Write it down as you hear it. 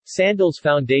Sandals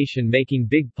Foundation making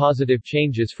big positive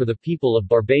changes for the people of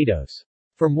Barbados.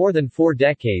 For more than 4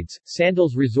 decades,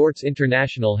 Sandals Resorts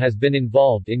International has been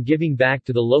involved in giving back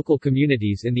to the local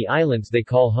communities in the islands they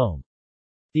call home.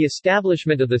 The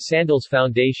establishment of the Sandals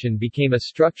Foundation became a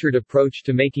structured approach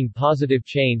to making positive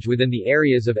change within the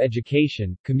areas of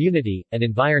education, community, and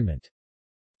environment.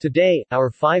 Today,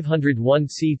 our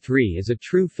 501c3 is a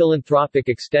true philanthropic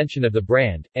extension of the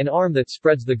brand, an arm that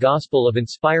spreads the gospel of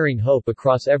inspiring hope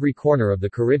across every corner of the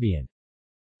Caribbean.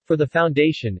 For the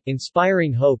Foundation,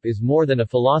 inspiring hope is more than a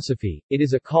philosophy, it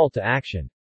is a call to action.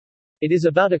 It is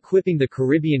about equipping the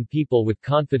Caribbean people with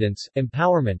confidence,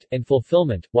 empowerment, and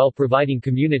fulfillment, while providing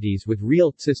communities with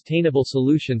real, sustainable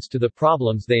solutions to the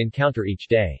problems they encounter each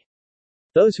day.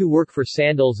 Those who work for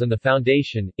Sandals and the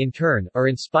Foundation, in turn, are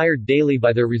inspired daily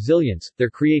by their resilience, their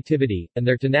creativity, and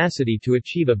their tenacity to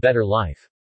achieve a better life.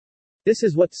 This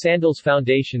is what Sandals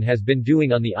Foundation has been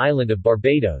doing on the island of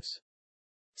Barbados.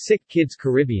 Sick Kids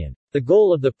Caribbean. The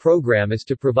goal of the program is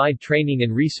to provide training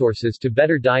and resources to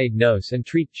better diagnose and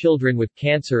treat children with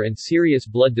cancer and serious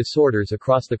blood disorders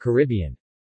across the Caribbean.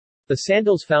 The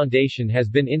Sandals Foundation has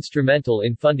been instrumental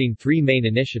in funding 3 main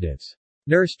initiatives.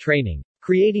 Nurse training.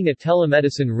 Creating a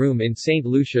telemedicine room in St.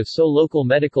 Lucia so local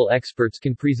medical experts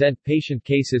can present patient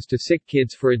cases to sick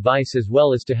kids for advice as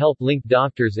well as to help link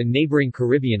doctors in neighboring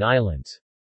Caribbean islands.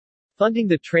 Funding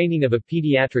the training of a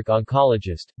pediatric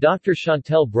oncologist, Dr.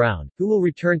 Chantel Brown, who will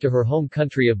return to her home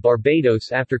country of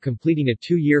Barbados after completing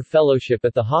a 2-year fellowship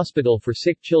at the Hospital for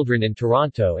Sick Children in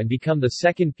Toronto and become the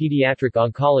second pediatric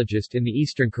oncologist in the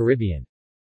Eastern Caribbean.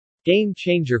 Game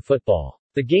Changer Football.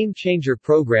 The Game Changer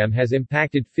program has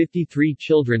impacted 53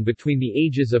 children between the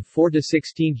ages of 4 to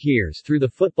 16 years through the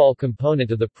football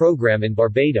component of the program in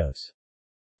Barbados.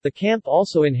 The camp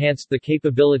also enhanced the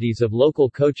capabilities of local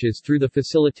coaches through the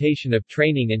facilitation of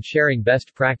training and sharing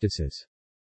best practices.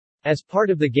 As part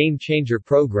of the Game Changer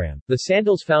program, the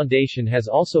Sandals Foundation has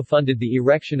also funded the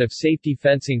erection of safety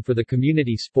fencing for the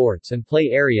community sports and play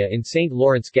area in St.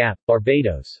 Lawrence Gap,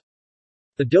 Barbados.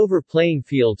 The Dover playing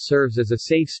field serves as a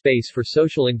safe space for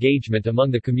social engagement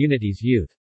among the community's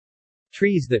youth.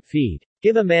 Trees that feed.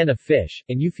 Give a man a fish,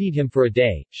 and you feed him for a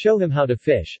day, show him how to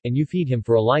fish, and you feed him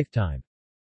for a lifetime.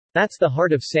 That's the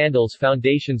heart of Sandals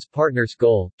Foundation's partners'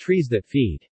 goal, trees that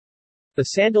feed. The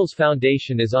Sandals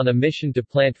Foundation is on a mission to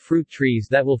plant fruit trees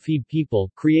that will feed people,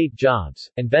 create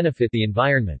jobs, and benefit the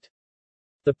environment.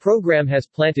 The program has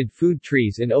planted food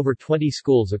trees in over 20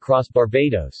 schools across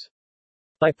Barbados.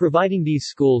 By providing these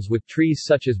schools with trees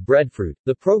such as breadfruit,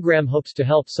 the program hopes to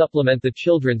help supplement the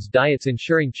children's diets,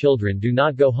 ensuring children do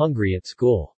not go hungry at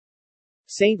school.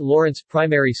 St. Lawrence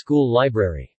Primary School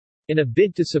Library. In a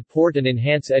bid to support and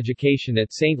enhance education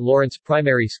at St. Lawrence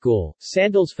Primary School,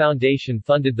 Sandals Foundation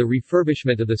funded the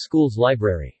refurbishment of the school's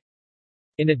library.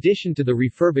 In addition to the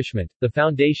refurbishment, the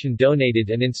foundation donated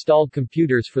and installed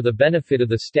computers for the benefit of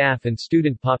the staff and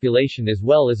student population as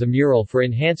well as a mural for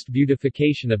enhanced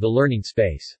beautification of the learning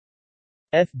space.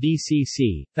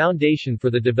 FDCC, Foundation for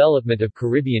the Development of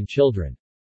Caribbean Children.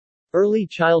 Early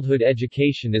childhood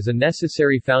education is a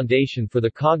necessary foundation for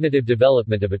the cognitive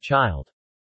development of a child.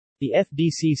 The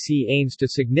FDCC aims to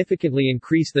significantly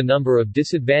increase the number of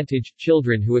disadvantaged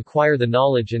children who acquire the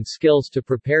knowledge and skills to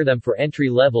prepare them for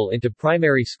entry level into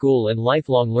primary school and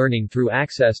lifelong learning through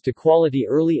access to quality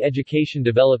early education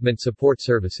development support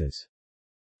services.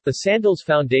 The Sandals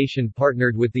Foundation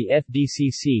partnered with the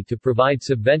FDCC to provide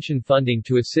subvention funding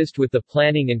to assist with the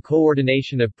planning and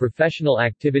coordination of professional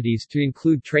activities to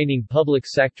include training public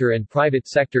sector and private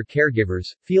sector caregivers,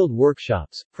 field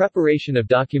workshops, preparation of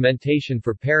documentation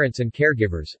for parents and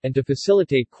caregivers, and to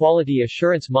facilitate quality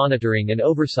assurance monitoring and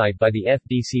oversight by the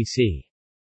FDCC.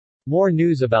 More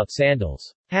news about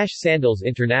Sandals. #Sandals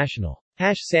International.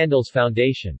 #Sandals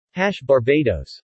Foundation. #Barbados.